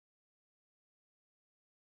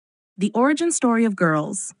The Origin Story of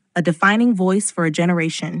Girls, A Defining Voice for a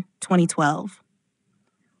Generation, 2012.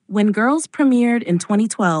 When Girls premiered in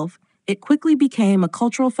 2012, it quickly became a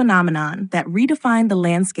cultural phenomenon that redefined the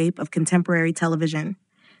landscape of contemporary television.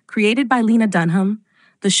 Created by Lena Dunham,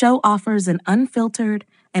 the show offers an unfiltered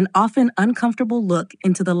and often uncomfortable look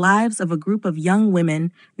into the lives of a group of young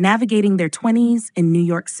women navigating their 20s in New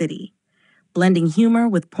York City. Blending humor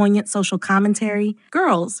with poignant social commentary,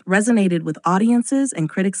 Girls resonated with audiences and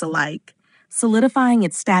critics alike, solidifying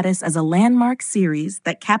its status as a landmark series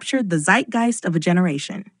that captured the zeitgeist of a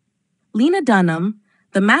generation. Lena Dunham,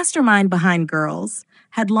 the mastermind behind Girls,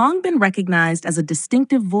 had long been recognized as a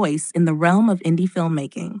distinctive voice in the realm of indie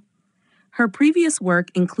filmmaking. Her previous work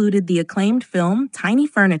included the acclaimed film Tiny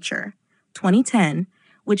Furniture, 2010,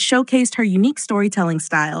 which showcased her unique storytelling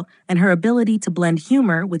style and her ability to blend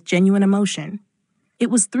humor with genuine emotion.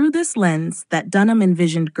 It was through this lens that Dunham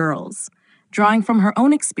envisioned Girls, drawing from her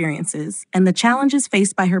own experiences and the challenges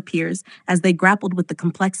faced by her peers as they grappled with the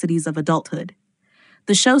complexities of adulthood.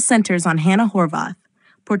 The show centers on Hannah Horvath,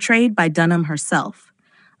 portrayed by Dunham herself,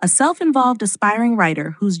 a self-involved aspiring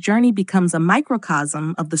writer whose journey becomes a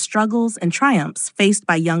microcosm of the struggles and triumphs faced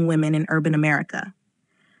by young women in urban America.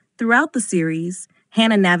 Throughout the series,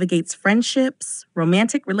 Hannah navigates friendships,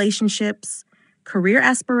 romantic relationships, career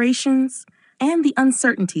aspirations, and the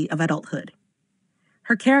uncertainty of adulthood.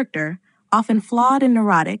 Her character, often flawed and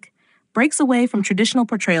neurotic, breaks away from traditional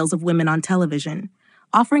portrayals of women on television,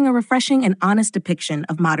 offering a refreshing and honest depiction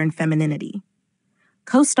of modern femininity.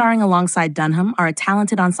 Co-starring alongside Dunham are a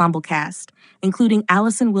talented ensemble cast, including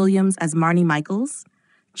Allison Williams as Marnie Michaels,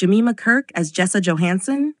 Jemima Kirk as Jessa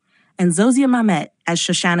Johansson, and Zozia Mamet as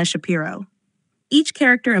Shoshana Shapiro. Each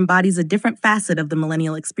character embodies a different facet of the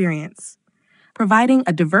millennial experience, providing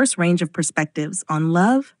a diverse range of perspectives on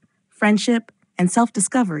love, friendship, and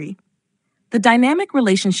self-discovery. The dynamic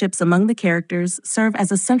relationships among the characters serve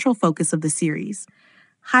as a central focus of the series,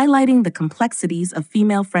 highlighting the complexities of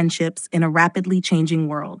female friendships in a rapidly changing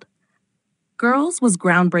world. Girls was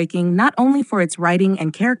groundbreaking not only for its writing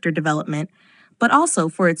and character development, but also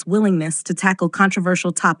for its willingness to tackle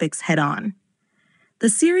controversial topics head-on. The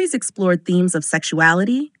series explored themes of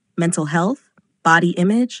sexuality, mental health, body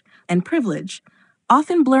image, and privilege,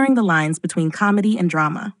 often blurring the lines between comedy and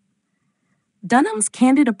drama. Dunham's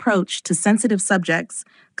candid approach to sensitive subjects,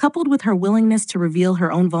 coupled with her willingness to reveal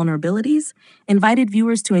her own vulnerabilities, invited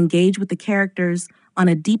viewers to engage with the characters on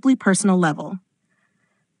a deeply personal level.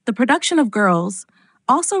 The production of Girls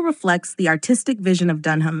also reflects the artistic vision of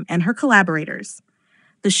Dunham and her collaborators.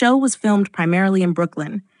 The show was filmed primarily in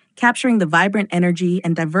Brooklyn, capturing the vibrant energy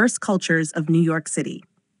and diverse cultures of New York City.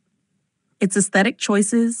 Its aesthetic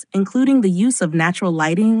choices, including the use of natural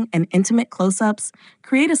lighting and intimate close-ups,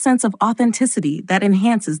 create a sense of authenticity that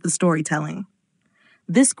enhances the storytelling.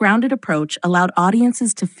 This grounded approach allowed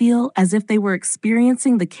audiences to feel as if they were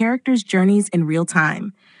experiencing the characters' journeys in real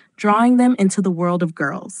time, drawing them into the world of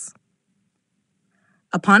Girls.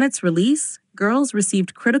 Upon its release, Girls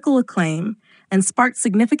received critical acclaim and sparked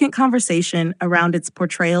significant conversation around its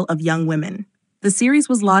portrayal of young women. The series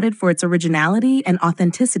was lauded for its originality and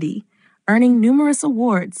authenticity, earning numerous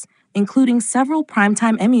awards, including several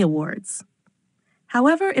Primetime Emmy Awards.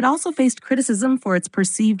 However, it also faced criticism for its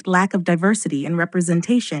perceived lack of diversity and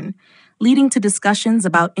representation, leading to discussions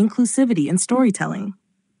about inclusivity in storytelling.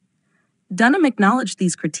 Dunham acknowledged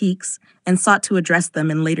these critiques and sought to address them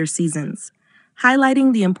in later seasons,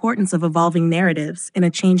 highlighting the importance of evolving narratives in a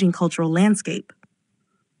changing cultural landscape.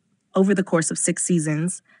 Over the course of 6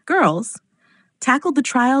 seasons, Girls tackled the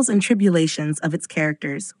trials and tribulations of its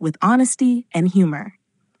characters with honesty and humor.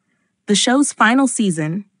 The show's final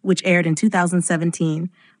season, which aired in 2017,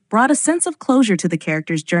 brought a sense of closure to the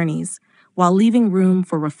characters' journeys, while leaving room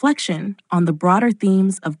for reflection on the broader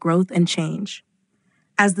themes of growth and change.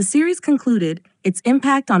 As the series concluded, its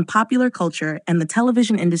impact on popular culture and the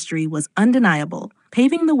television industry was undeniable,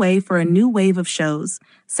 paving the way for a new wave of shows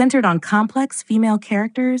centered on complex female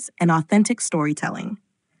characters and authentic storytelling.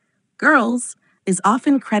 Girls is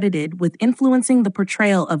often credited with influencing the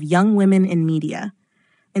portrayal of young women in media,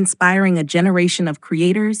 inspiring a generation of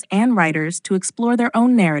creators and writers to explore their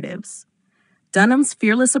own narratives. Dunham's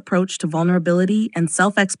fearless approach to vulnerability and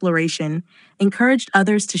self-exploration encouraged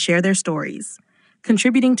others to share their stories,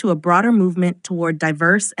 contributing to a broader movement toward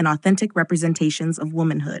diverse and authentic representations of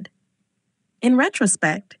womanhood. In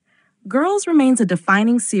retrospect, Girls remains a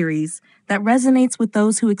defining series that resonates with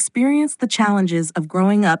those who experience the challenges of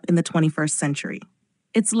growing up in the 21st century.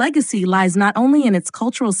 Its legacy lies not only in its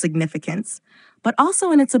cultural significance, but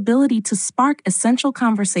also in its ability to spark essential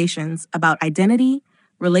conversations about identity,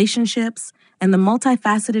 relationships, and the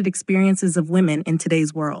multifaceted experiences of women in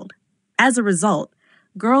today's world. As a result,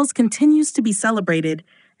 Girls continues to be celebrated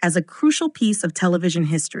as a crucial piece of television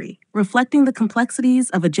history, reflecting the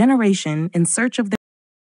complexities of a generation in search of